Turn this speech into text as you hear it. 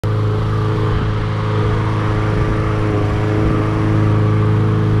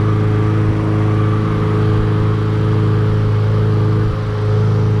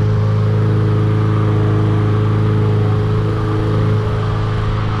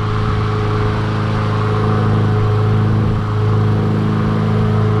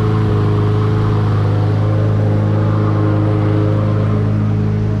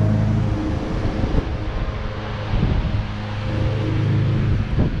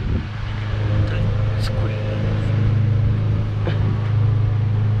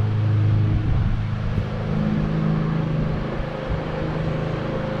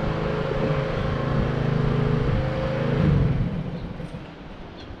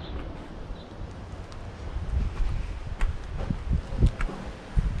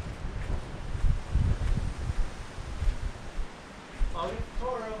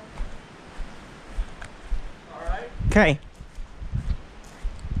Okay.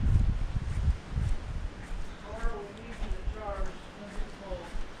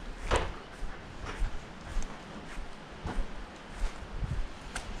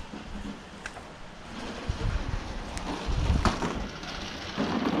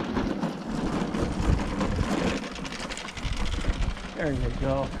 There you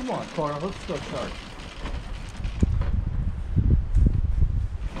go. Come on, Cora, let's go charge.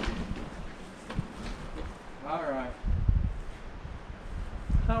 Alright.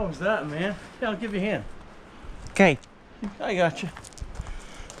 How was that, man? Yeah, I'll give you a hand. Okay. I got you.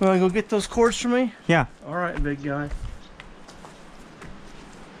 Wanna go get those cords for me? Yeah. Alright, big guy.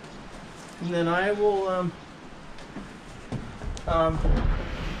 And then I will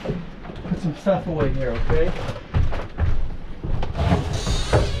put some stuff away here, okay?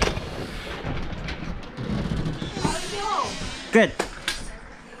 Good.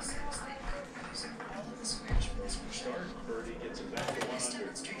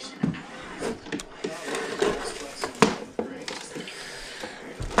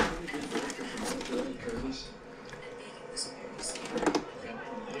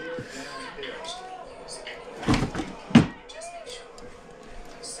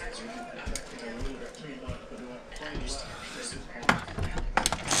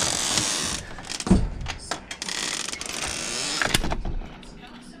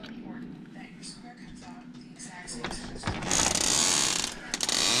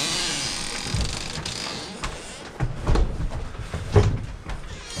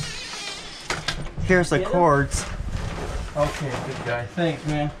 Here's the cords. Okay, good guy. Thanks,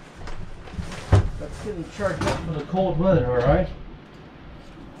 man. Let's get him charged up for the cold weather, alright?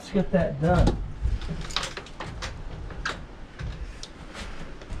 Let's get that done.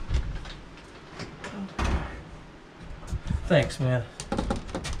 Thanks, man.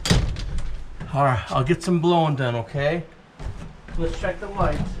 Alright, I'll get some blowing done, okay? Let's check the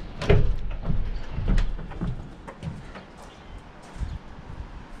lights.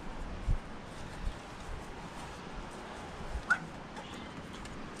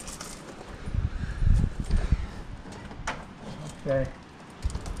 Okay.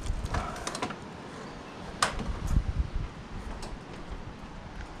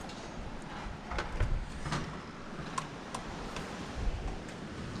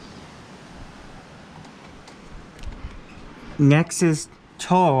 Next is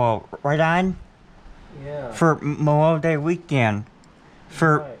Toro, right on? Yeah. For Memorial Day weekend.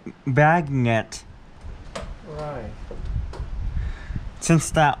 For Right. bagging it. Right.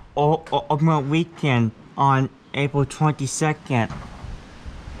 Since that ultimate weekend on April 22nd,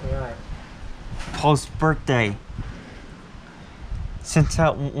 Right. Paul's birthday. Since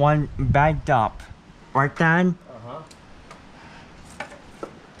that one bagged up. Right, Don? Uh-huh.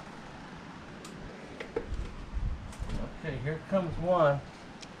 Okay, here comes one.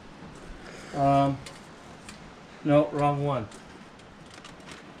 No, wrong one.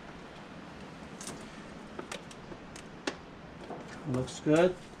 Looks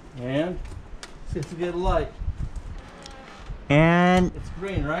good. And see if we get a light. And, It's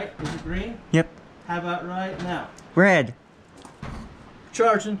green, right? Is it green? yep, How about right now? red.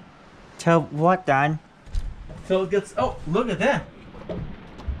 Charging. Tell what, Don? Till it gets. Oh, look at that.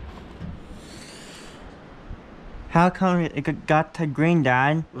 How come it got to green,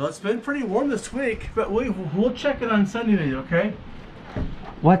 Don? Well, it's been pretty warm this week, but we'll check it on Sunday, okay?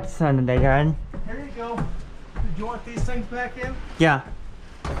 What Sunday, Don? Here you go. Did you want these things back in? Yeah.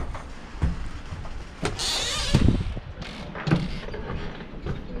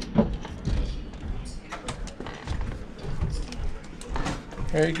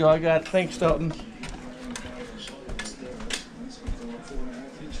 There you go. I got it. Thanks, Dalton.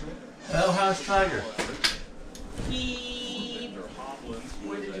 Well, how's Tiger? He.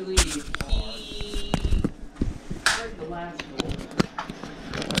 Where did you leave? He. Where's the last one?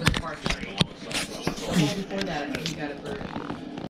 The park. Before that, he got it.